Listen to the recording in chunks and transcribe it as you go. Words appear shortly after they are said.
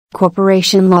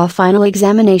Corporation Law Final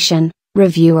Examination,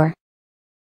 Reviewer.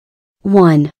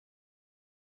 1.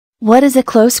 What is a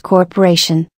close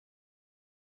corporation?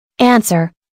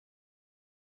 Answer.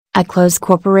 A close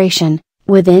corporation,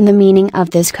 within the meaning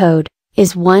of this code,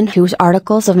 is one whose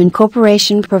articles of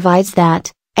incorporation provides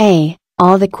that, a.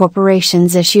 all the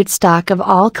corporation's issued stock of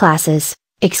all classes,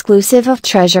 exclusive of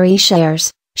treasury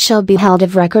shares, shall be held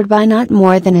of record by not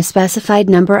more than a specified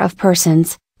number of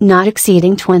persons, not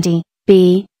exceeding 20,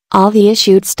 b. all the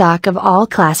issued stock of all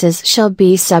classes shall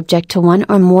be subject to one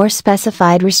or more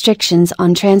specified restrictions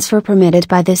on transfer permitted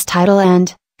by this title,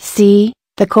 and c.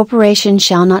 the corporation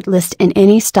shall not list in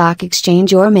any stock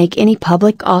exchange or make any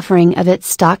public offering of its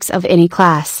stocks of any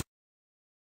class.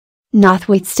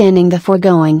 Notwithstanding the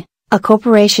foregoing, a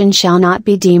corporation shall not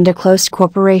be deemed a close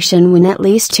corporation when at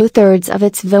least 2/3 of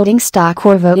its voting stock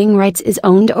or voting rights is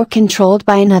owned or controlled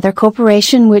by another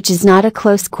corporation which is not a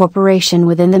close corporation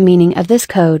within the meaning of this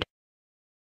code.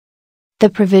 The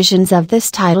provisions of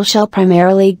this title shall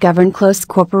primarily govern close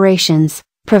corporations,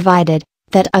 provided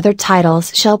that other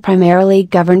titles shall primarily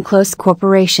govern close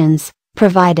corporations,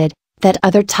 provided that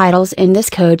other titles in this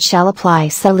code shall apply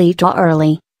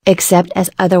saltarily, except as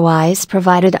otherwise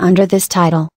provided under this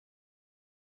title.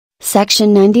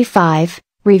 Section 95,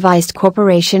 Revised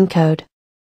Corporation Code.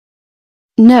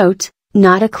 Note,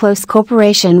 not a close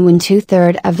corporation when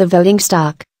 2/3 of the voting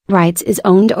stock, rights is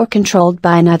owned or controlled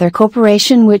by another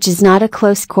corporation which is not a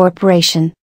close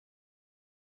corporation.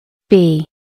 B.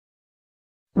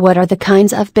 What are the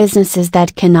kinds of businesses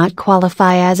that cannot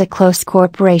qualify as a close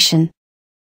corporation?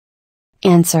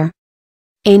 Answer.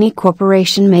 Any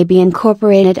corporation may be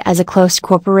incorporated as a close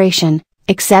corporation,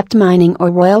 except mining or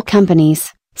oil companies,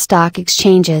 stock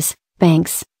exchanges,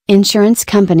 banks, insurance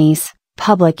companies,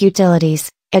 public utilities,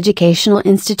 educational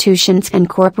institutions and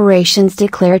corporations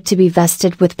declared to be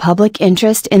vested with public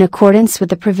interest in accordance with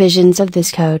the provisions of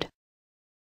this code.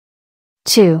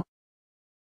 2.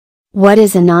 What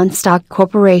is a non-stock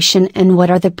corporation and what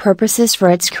are the purposes for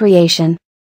its creation?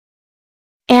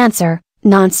 Answer.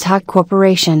 Non-stock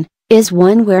corporation is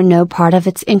one where no part of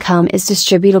its income is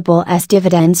distributable as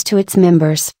dividends to its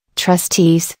members,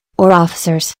 trustees, or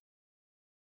officers.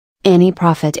 Any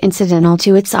profit incidental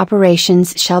to its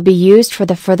operations shall be used for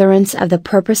the furtherance of the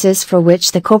purposes for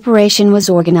which the corporation was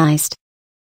organized.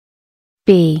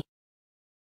 B.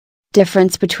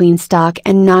 Difference between stock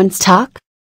and non-stock?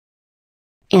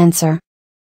 Answer.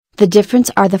 The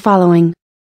difference are the following.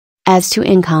 As to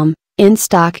income, in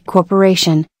stock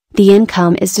corporation, the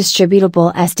income is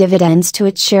distributable as dividends to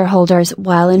its shareholders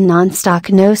while in non-stock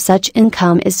no such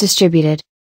income is distributed.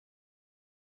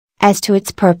 As to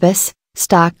its purpose,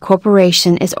 stock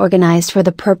corporation is organized for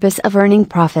the purpose of earning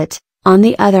profit. On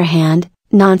the other hand,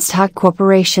 non-stock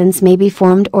corporations may be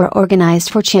formed or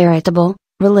organized for charitable,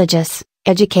 religious,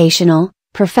 educational,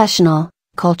 professional,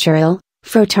 cultural,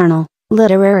 fraternal,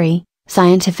 literary,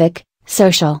 scientific,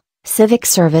 social, civic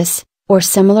service, or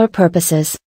similar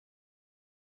purposes.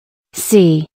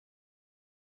 C.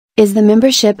 Is the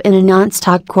membership in a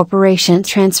non-stock corporation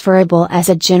transferable as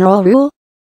a general rule?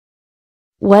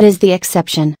 What is the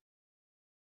exception?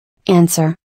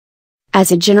 Answer.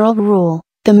 As a general rule,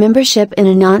 the membership in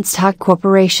a non-stock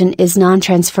corporation is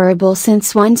non-transferable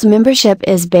since one's membership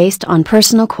is based on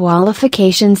personal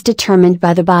qualifications determined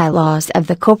by the bylaws of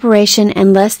the corporation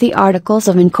unless the articles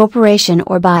of incorporation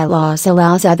or bylaws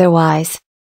allows otherwise.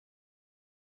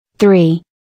 3.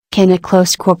 Can a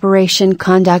close corporation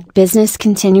conduct business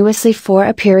continuously for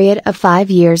a period of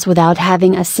 5 years without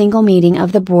having a single meeting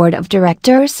of the board of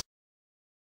directors?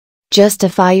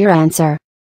 Justify your answer.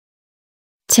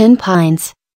 10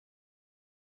 Pines.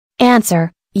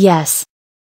 Answer, yes.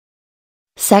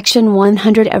 Section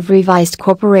 100 of Revised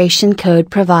Corporation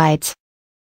Code provides,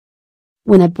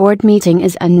 when a board meeting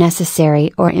is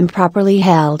unnecessary or improperly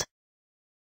held,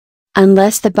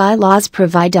 unless the bylaws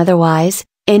provide otherwise,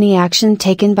 any action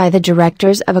taken by the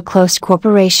directors of a close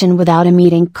corporation without a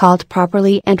meeting called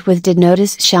properly and with due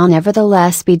notice shall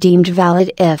nevertheless be deemed valid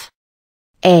if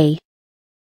a.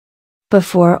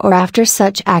 Before or after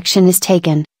such action is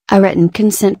taken, a written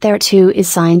consent thereto is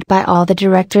signed by all the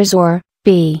directors, or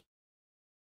b.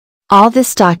 all the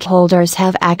stockholders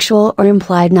have actual or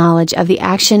implied knowledge of the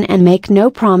action and make no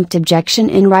prompt objection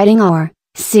in writing, or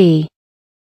c.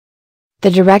 the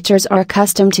directors are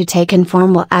accustomed to take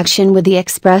informal action with the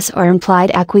express or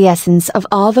implied acquiescence of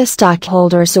all the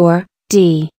stockholders, or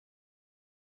d.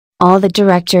 all the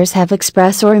directors have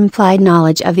express or implied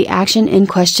knowledge of the action in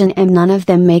question and none of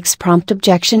them makes prompt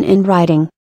objection in writing.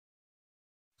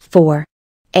 4.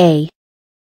 A.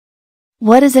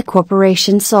 What is a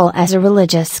corporation sole as a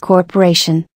religious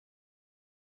corporation?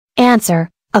 Answer.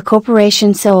 A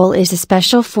corporation sole is a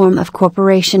special form of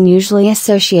corporation usually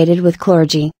associated with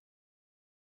clergy.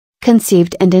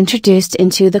 Conceived and introduced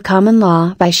into the common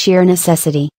law by sheer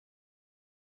necessity.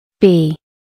 B.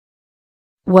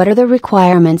 What are the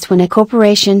requirements when a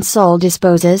corporation sole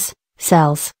disposes,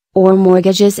 sells, or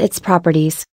mortgages its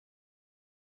properties?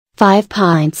 5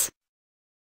 points.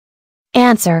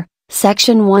 Answer,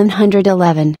 Section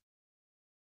 111.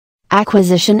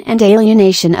 Acquisition and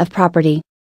alienation of property.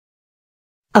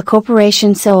 A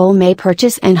corporation sole may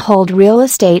purchase and hold real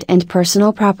estate and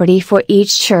personal property for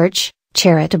each church,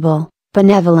 charitable,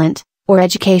 benevolent, or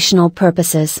educational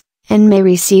purposes, and may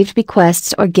receive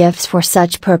bequests or gifts for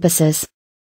such purposes.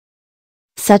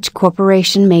 Such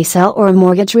corporation may sell or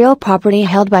mortgage real property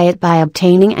held by it by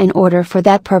obtaining an order for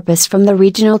that purpose from the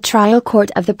regional trial court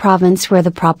of the province where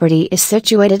the property is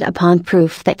situated upon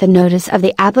proof that the notice of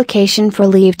the application for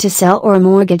leave to sell or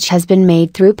mortgage has been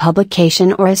made through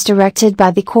publication or as directed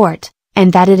by the court,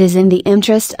 and that it is in the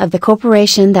interest of the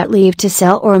corporation that leave to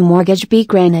sell or mortgage be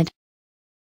granted.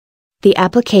 The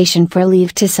application for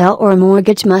leave to sell or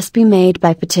mortgage must be made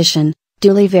by petition,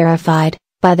 duly verified,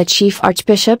 by the chief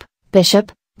archbishop,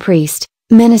 bishop, priest,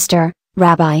 minister,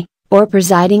 rabbi, or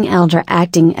presiding elder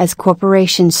acting as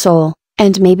corporation sole,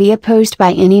 and may be opposed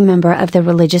by any member of the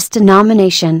religious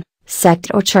denomination,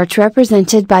 sect or church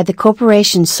represented by the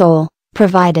corporation sole,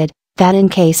 provided that in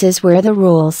cases where the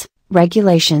rules,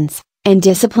 regulations, and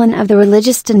discipline of the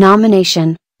religious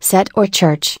denomination, sect or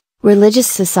church, religious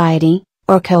society,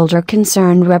 or holder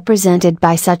concerned represented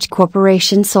by such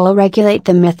corporation sole regulate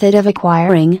the method of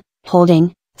acquiring,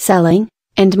 holding, selling,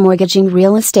 and mortgaging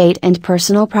real estate and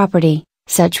personal property,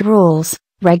 such rules,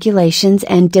 regulations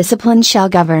and discipline shall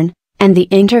govern, and the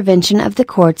intervention of the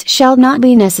courts shall not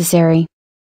be necessary.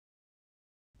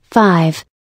 5.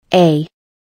 A.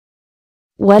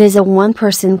 What is a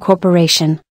one-person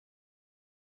corporation?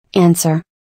 Answer.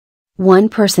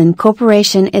 One-person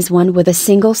corporation is one with a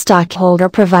single stockholder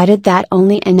provided that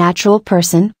only a natural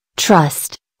person,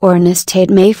 trust, or an estate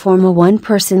may form a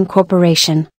one-person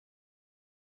corporation.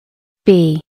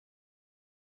 B.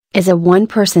 Is a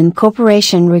one-person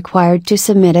corporation required to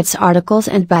submit its articles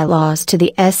and bylaws to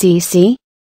the SEC?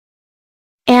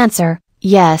 Answer,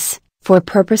 yes, for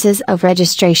purposes of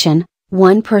registration,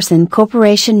 one-person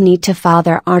corporation need to file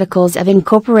their articles of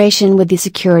incorporation with the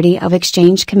Security of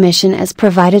Exchange Commission as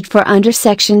provided for under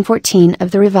Section 14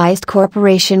 of the Revised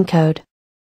Corporation Code.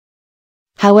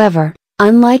 However,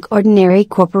 unlike ordinary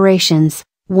corporations,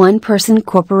 one-person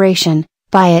corporation,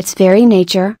 by its very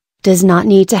nature, does not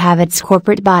need to have its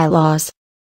corporate bylaws.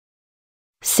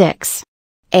 6.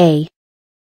 A.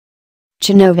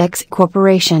 Genovex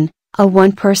Corporation, a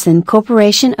one-person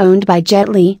corporation owned by Jet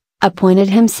Li, appointed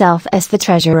himself as the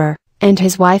treasurer, and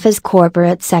his wife as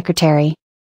corporate secretary.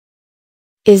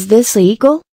 Is this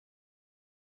legal?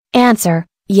 Answer,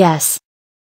 yes.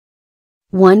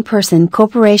 One-person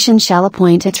corporation shall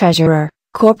appoint a treasurer,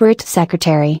 corporate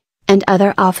secretary, and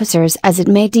other officers as it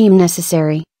may deem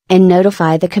necessary, and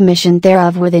notify the Commission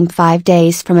thereof within 5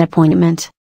 days from appointment.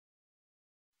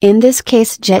 In this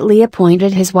case Jet Li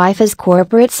appointed his wife as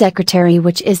corporate secretary,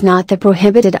 which is not the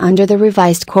prohibited under the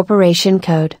Revised Corporation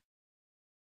Code.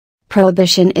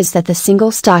 Prohibition is that the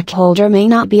single stockholder may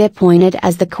not be appointed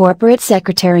as the corporate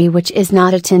secretary, which is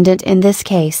not attendant in this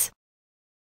case.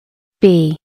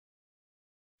 B.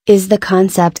 Is the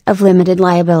concept of limited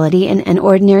liability in an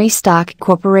ordinary stock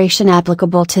corporation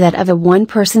applicable to that of a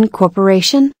one-person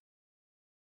corporation?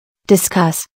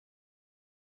 Discuss.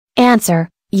 Answer,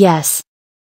 yes.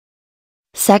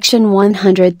 Section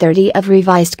 130 of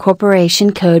Revised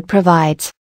Corporation Code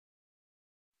provides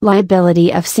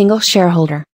liability of single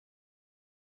shareholder.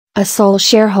 A sole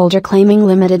shareholder claiming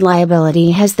limited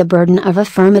liability has the burden of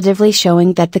affirmatively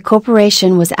showing that the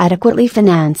corporation was adequately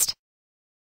financed.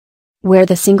 Where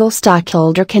the single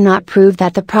stockholder cannot prove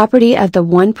that the property of the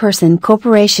one-person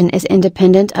corporation is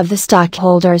independent of the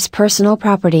stockholder's personal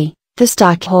property, the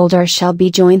stockholder shall be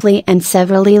jointly and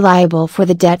severally liable for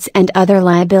the debts and other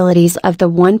liabilities of the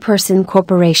one-person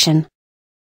corporation.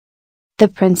 The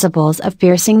principles of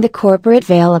piercing the corporate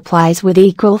veil applies with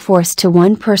equal force to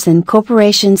one-person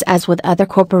corporations as with other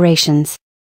corporations.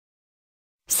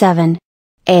 7.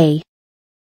 A.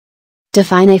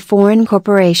 Define a foreign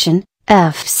corporation,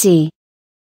 FC.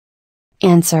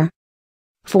 Answer.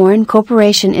 Foreign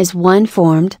corporation is one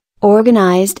formed,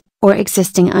 organized, or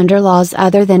existing under laws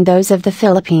other than those of the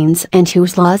Philippines and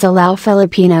whose laws allow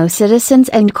Filipino citizens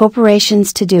and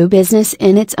corporations to do business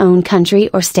in its own country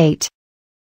or state.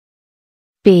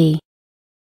 B.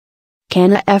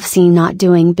 Can a FC not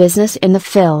doing business in the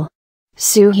Phil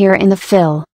sue here in the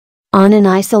Phil on an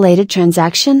isolated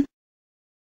transaction?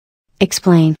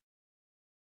 Explain.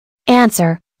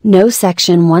 Answer: no.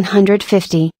 Section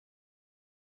 150.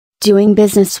 Doing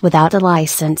business without a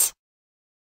license.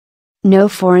 No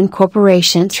foreign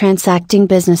corporation transacting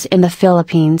business in the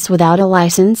Philippines without a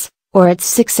license, or its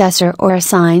successor or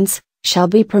assigns, shall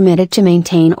be permitted to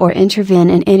maintain or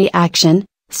intervene in any action,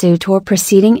 suit or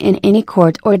proceeding in any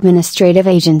court or administrative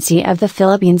agency of the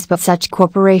Philippines, but such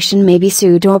corporation may be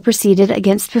sued or proceeded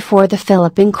against before the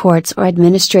Philippine courts or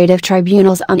administrative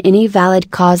tribunals on any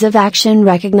valid cause of action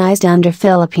recognized under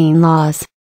Philippine laws.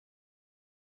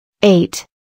 8.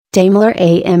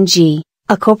 Daimler-AMG,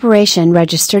 a corporation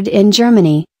registered in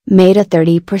Germany, made a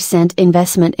 30%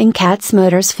 investment in Katz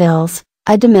Motors Fils,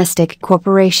 a domestic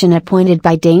corporation appointed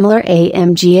by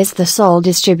Daimler-AMG as the sole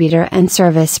distributor and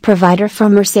service provider for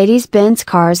Mercedes-Benz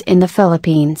cars in the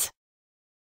Philippines.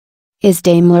 Is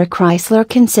Daimler-Chrysler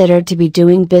considered to be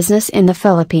doing business in the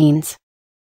Philippines?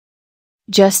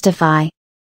 Justify.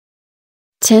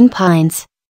 10 Pines.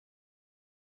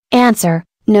 Answer: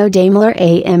 no.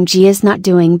 Daimler-AMG is not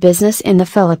doing business in the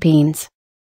Philippines.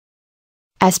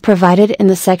 As provided in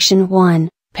the Section 1,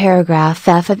 Paragraph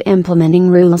F of Implementing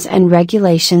Rules and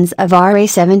Regulations of RA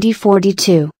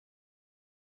 7042.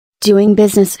 Doing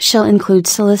business shall include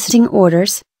soliciting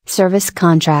orders, service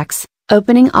contracts,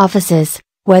 opening offices,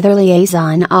 whether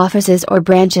liaison offices or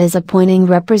branches, appointing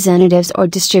representatives or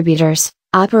distributors,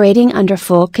 operating under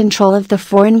full control of the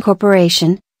foreign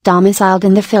corporation, domiciled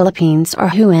in the Philippines, or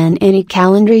who in any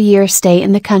calendar year stay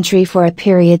in the country for a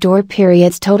period or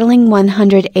periods totaling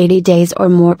 180 days or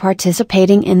more,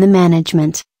 participating in the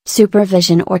management,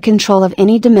 supervision or control of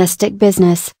any domestic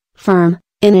business, firm,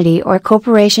 entity or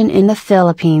corporation in the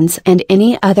Philippines, and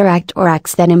any other act or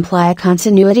acts that imply a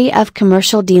continuity of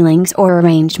commercial dealings or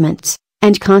arrangements,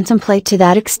 and contemplate to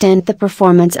that extent the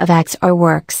performance of acts or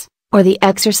works, or the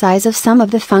exercise of some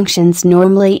of the functions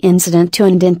normally incident to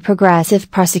and in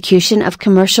progressive prosecution of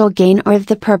commercial gain or of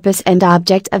the purpose and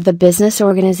object of the business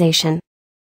organization.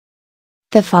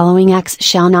 The following acts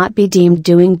shall not be deemed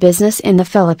doing business in the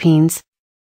Philippines.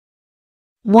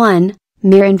 1.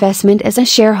 Mere investment as a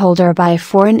shareholder by a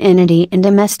foreign entity in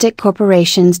domestic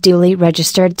corporations duly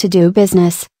registered to do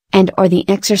business, and or the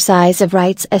exercise of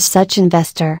rights as such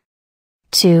investor.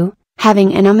 2.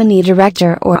 Having a nominee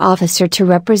director or officer to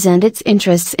represent its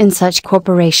interests in such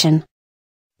corporation.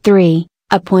 3.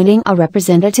 Appointing a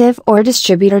representative or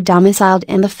distributor domiciled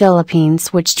in the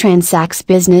Philippines which transacts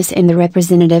business in the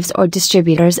representative's or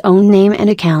distributor's own name and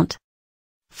account.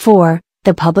 4.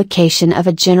 The publication of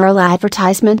a general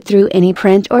advertisement through any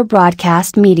print or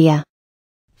broadcast media.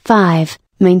 5.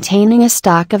 Maintaining a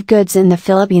stock of goods in the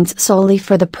Philippines solely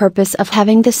for the purpose of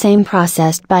having the same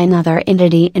processed by another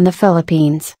entity in the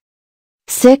Philippines.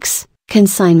 6.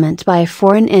 Consignment by a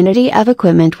foreign entity of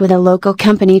equipment with a local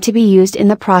company to be used in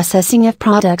the processing of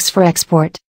products for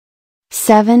export.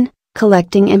 7.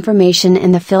 Collecting information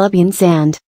in the Philippines,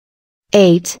 and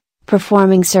 8.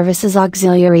 Performing services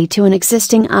auxiliary to an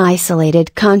existing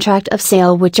isolated contract of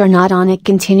sale which are not on a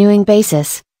continuing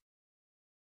basis,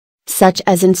 such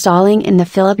as installing in the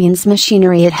Philippines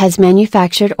machinery it has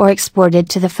manufactured or exported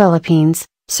to the Philippines,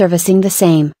 servicing the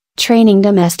same, training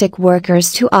domestic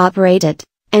workers to operate it,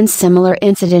 and similar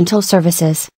incidental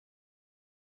services.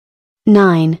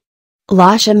 9.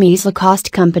 La Chemise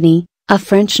Lacoste Company, a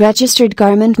French registered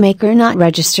garment maker not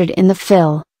registered in the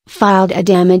Phil, filed a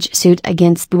damage suit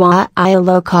against La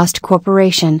Lacoste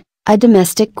Corporation, a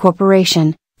domestic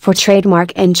corporation, for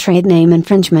trademark and trade name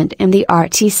infringement in the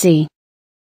RTC.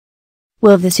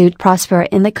 Will the suit prosper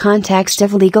in the context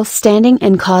of legal standing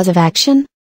and cause of action?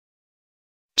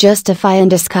 Justify and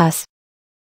discuss.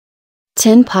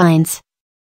 10 Pines.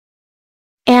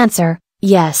 Answer: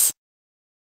 yes.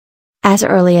 As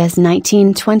early as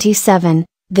 1927,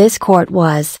 this court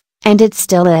was, and it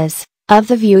still is, of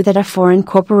the view that a foreign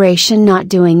corporation not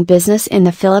doing business in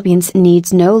the Philippines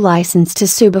needs no license to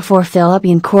sue before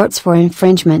Philippine courts for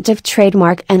infringement of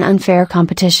trademark and unfair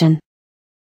competition.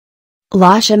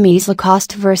 La Chemise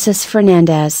Lacoste vs.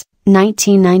 Fernandez,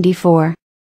 1994.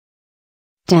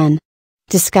 10.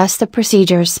 Discuss the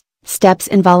procedures, steps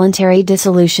in voluntary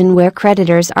dissolution where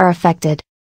creditors are affected.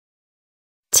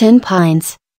 10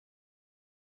 Pines.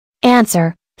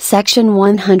 Answer: Section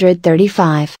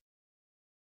 135.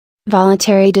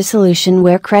 Voluntary dissolution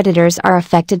where creditors are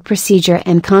affected. Procedure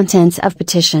and contents of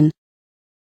petition.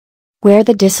 Where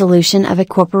the dissolution of a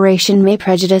corporation may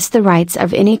prejudice the rights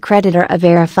of any creditor, a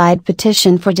verified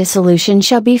petition for dissolution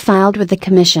shall be filed with the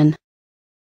Commission.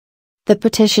 The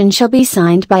petition shall be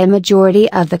signed by a majority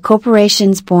of the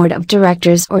corporation's board of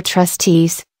directors or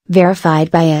trustees,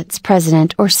 verified by its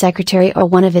president or secretary or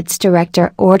one of its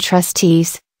director or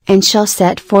trustees, and shall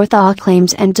set forth all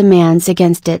claims and demands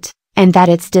against it, and that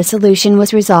its dissolution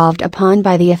was resolved upon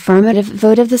by the affirmative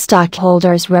vote of the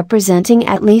stockholders representing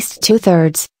at least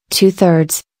two-thirds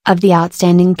of the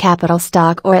outstanding capital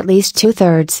stock, or at least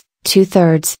two-thirds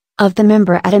of the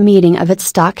member at a meeting of its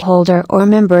stockholder or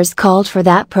members called for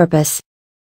that purpose.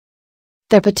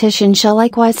 The petition shall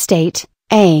likewise state,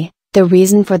 a. the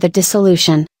reason for the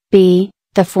dissolution, b.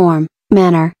 the form,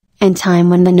 manner, and time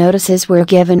when the notices were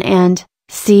given, and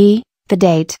c. the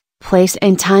date, place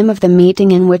and time of the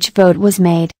meeting in which vote was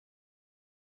made.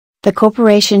 The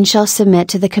corporation shall submit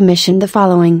to the Commission the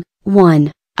following: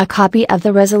 1. A copy of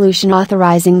the resolution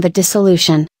authorizing the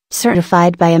dissolution,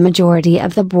 certified by a majority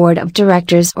of the Board of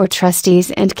Directors or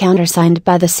Trustees and countersigned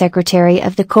by the Secretary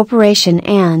of the Corporation,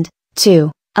 and 2.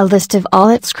 A list of all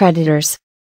its creditors.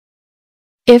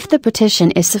 If the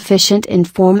petition is sufficient in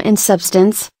form and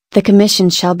substance, the Commission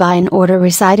shall, by an order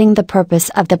reciting the purpose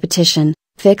of the petition,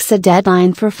 fix a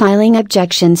deadline for filing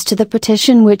objections to the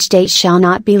petition, which date shall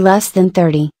not be less than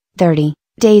 30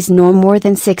 days nor more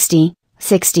than 60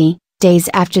 days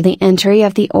after the entry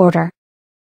of the order.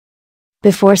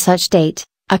 Before such date,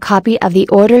 a copy of the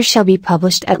order shall be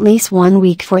published at least 1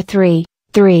 week for three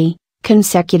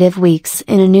consecutive weeks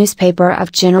in a newspaper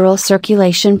of general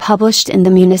circulation published in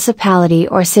the municipality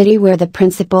or city where the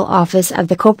principal office of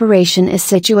the corporation is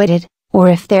situated, or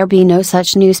if there be no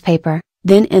such newspaper,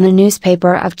 then in a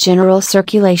newspaper of general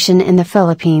circulation in the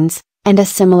Philippines, and a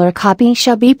similar copy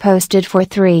shall be posted for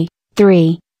three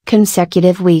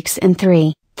consecutive weeks in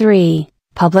three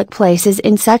public places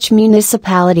in such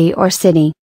municipality or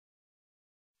city.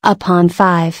 Upon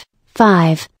 5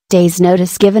 days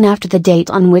notice given after the date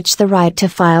on which the right to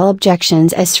file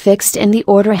objections as fixed in the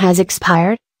order has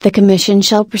expired, the Commission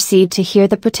shall proceed to hear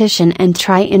the petition and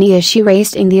try any issue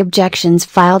raised in the objections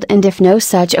filed, and if no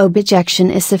such objection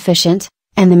is sufficient,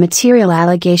 and the material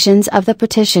allegations of the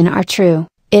petition are true,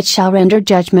 it shall render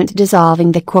judgment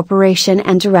dissolving the corporation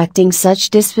and directing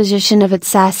such disposition of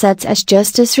its assets as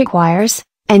justice requires,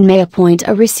 and may appoint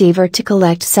a receiver to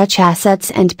collect such assets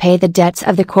and pay the debts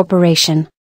of the corporation.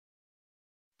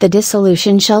 The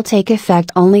dissolution shall take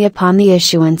effect only upon the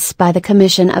issuance by the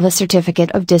Commission of a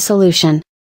certificate of dissolution.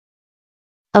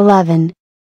 11.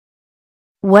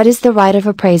 What is the right of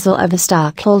appraisal of a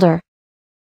stockholder?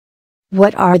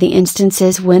 What are the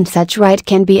instances when such right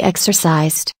can be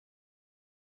exercised?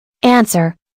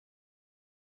 Answer.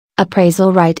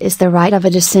 Appraisal right is the right of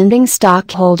a descending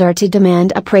stockholder to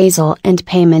demand appraisal and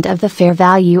payment of the fair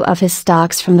value of his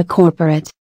stocks from the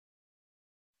corporate.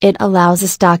 It allows a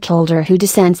stockholder who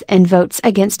dissents and votes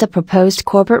against a proposed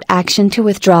corporate action to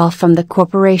withdraw from the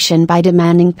corporation by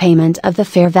demanding payment of the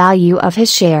fair value of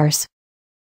his shares.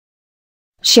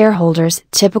 Shareholders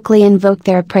typically invoke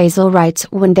their appraisal rights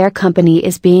when their company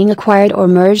is being acquired or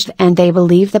merged and they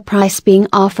believe the price being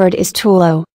offered is too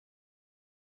low.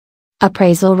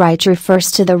 Appraisal right refers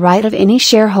to the right of any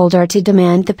shareholder to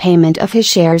demand the payment of his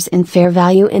shares in fair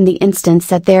value in the instance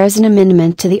that there is an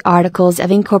amendment to the Articles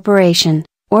of Incorporation,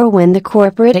 or when the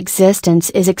corporate existence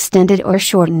is extended or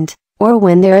shortened, or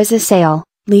when there is a sale,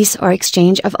 lease or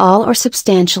exchange of all or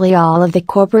substantially all of the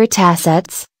corporate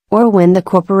assets, or when the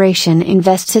corporation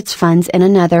invests its funds in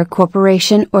another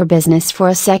corporation or business for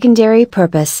a secondary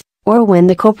purpose, or when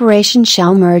the corporation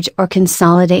shall merge or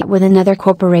consolidate with another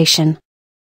corporation.